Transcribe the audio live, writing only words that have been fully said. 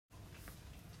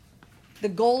The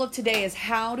goal of today is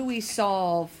how do we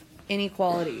solve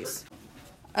inequalities?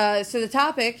 So the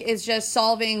topic is just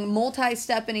solving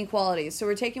multi-step inequalities. So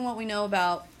we're taking what we know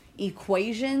about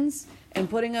equations and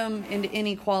putting them into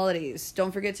inequalities.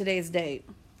 Don't forget today's date.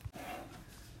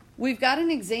 We've got an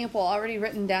example already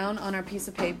written down on our piece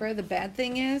of paper. The bad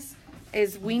thing is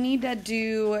we need to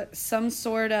do some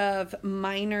sort of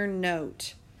minor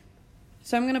note.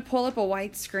 So I'm going to pull up a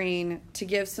white screen to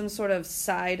give some sort of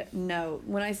side note.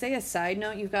 When I say a side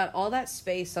note, you've got all that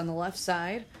space on the left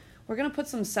side. We're going to put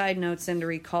some side notes in to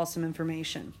recall some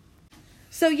information.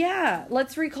 So yeah,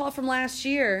 let's recall from last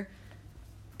year.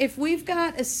 If we've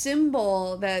got a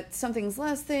symbol that something's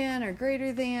less than or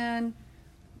greater than,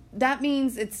 that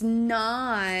means it's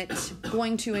not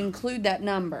going to include that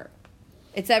number.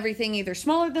 It's everything either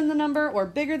smaller than the number or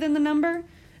bigger than the number.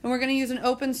 And we're going to use an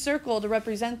open circle to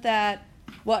represent that,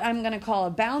 what I'm going to call a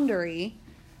boundary.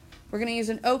 We're going to use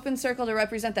an open circle to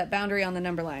represent that boundary on the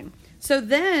number line. So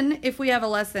then, if we have a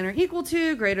less than or equal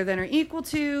to, greater than or equal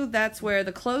to, that's where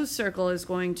the closed circle is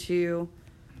going to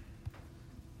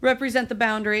represent the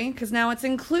boundary, because now it's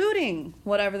including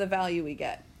whatever the value we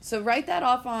get. So write that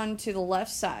off onto the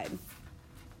left side.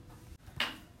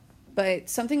 But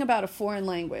something about a foreign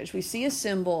language. We see a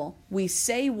symbol, we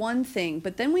say one thing,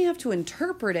 but then we have to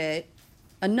interpret it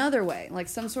another way, like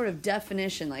some sort of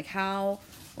definition, like how,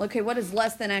 okay, what does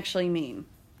less than actually mean?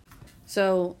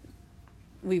 So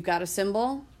we've got a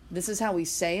symbol, this is how we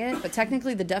say it, but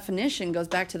technically the definition goes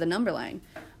back to the number line.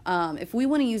 If we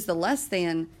want to use the less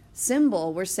than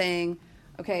symbol, we're saying,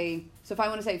 okay, so if I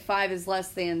want to say 5 is less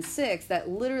than 6, that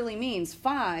literally means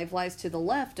 5 lies to the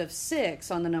left of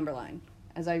 6 on the number line,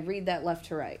 as I read that left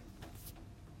to right.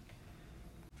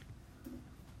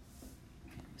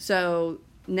 So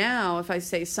now if I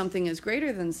say something is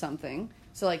greater than something,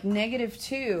 so like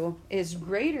 -2 is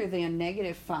greater than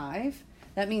 -5,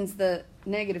 that means the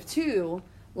 -2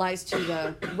 lies to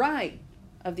the right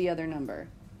of the other number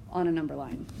on a number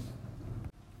line.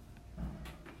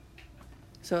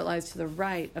 So it lies to the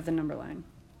right of the number line.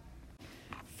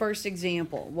 First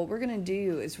example, what we're going to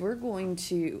do is we're going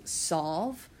to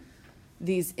solve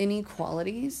these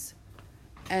inequalities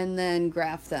and then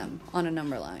graph them on a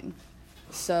number line.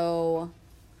 So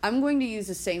I'm going to use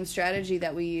the same strategy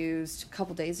that we used a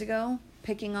couple days ago,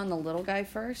 picking on the little guy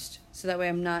first, so that way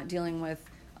I'm not dealing with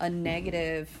a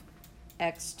negative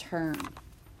x term.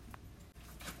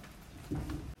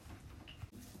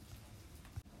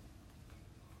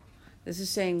 This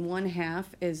is saying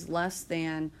 1/2 is less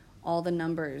than all the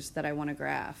numbers that I want to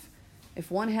graph. If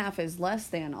 1/2 is less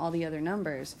than all the other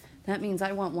numbers, that means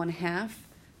I want 1/2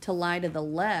 to lie to the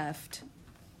left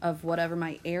of whatever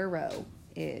my arrow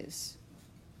is.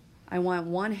 I want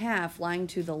 1/2 lying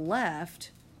to the left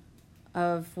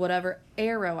of whatever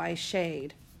arrow I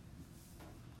shade.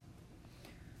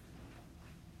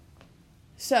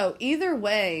 So either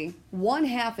way,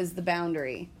 1/2 is the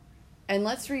boundary. And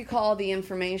let's recall the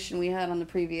information we had on the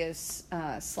previous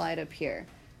slide up here.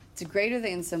 It's a greater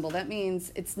than symbol. That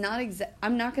means it's not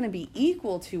I'm not going to be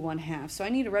equal to 1/2. So I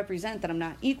need to represent that I'm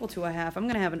not equal to 1/2. I'm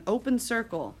going to have an open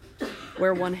circle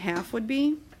where 1/2 would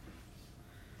be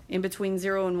in between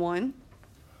 0 and 1.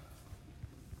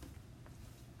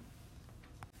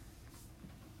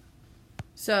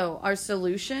 So our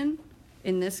solution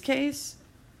in this case,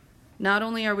 not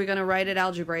only are we going to write it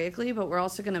algebraically, but we're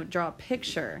also going to draw a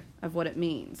picture of what it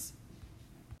means.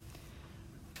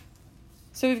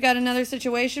 So we've got another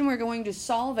situation. We're going to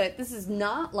solve it. This is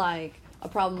not like a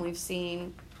problem we've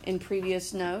seen in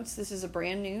previous notes. This is a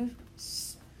brand new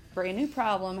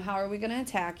problem. How are we going to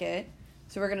attack it?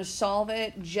 So we're going to solve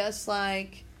it just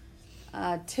like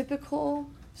a typical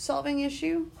solving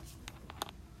issue.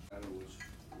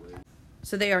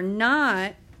 So they are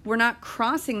not, we're not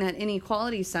crossing that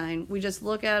inequality sign. We just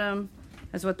look at them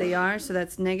as what they are. So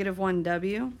that's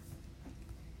 -1w.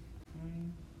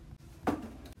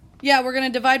 Yeah, we're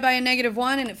going to divide by a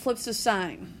 -1 and it flips the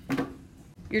sign.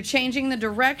 You're changing the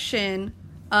direction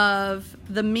of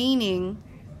the meaning.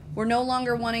 We're no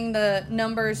longer wanting the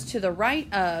numbers to the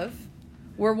right of.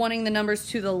 We're wanting the numbers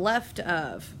to the left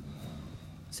of.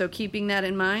 So keeping that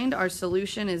in mind, our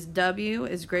solution is w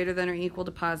is greater than or equal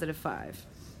to +5.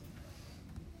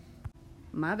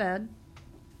 My bad.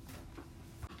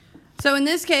 So in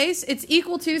this case, it's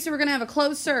equal to, so we're going to have a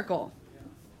closed circle.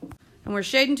 And we're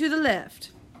shading to the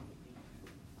left.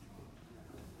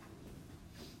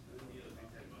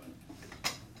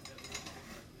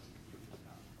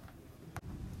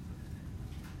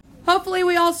 Hopefully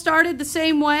we all started the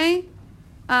same way,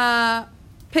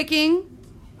 picking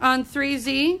on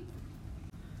 3z.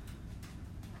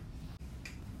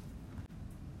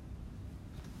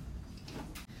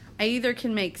 I either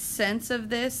can make sense of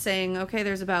this saying, okay,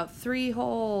 there's about 3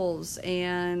 holes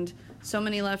and so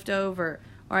many left over,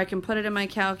 or I can put it in my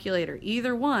calculator.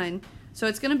 Either one. So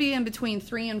it's going to be in between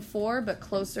 3 and 4, but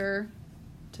closer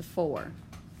to 4.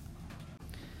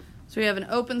 So we have an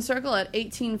open circle at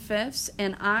 18/5,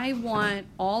 and I want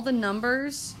all the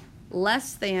numbers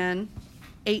less than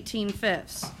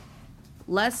 18/5.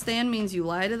 Less than means you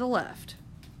lie to the left.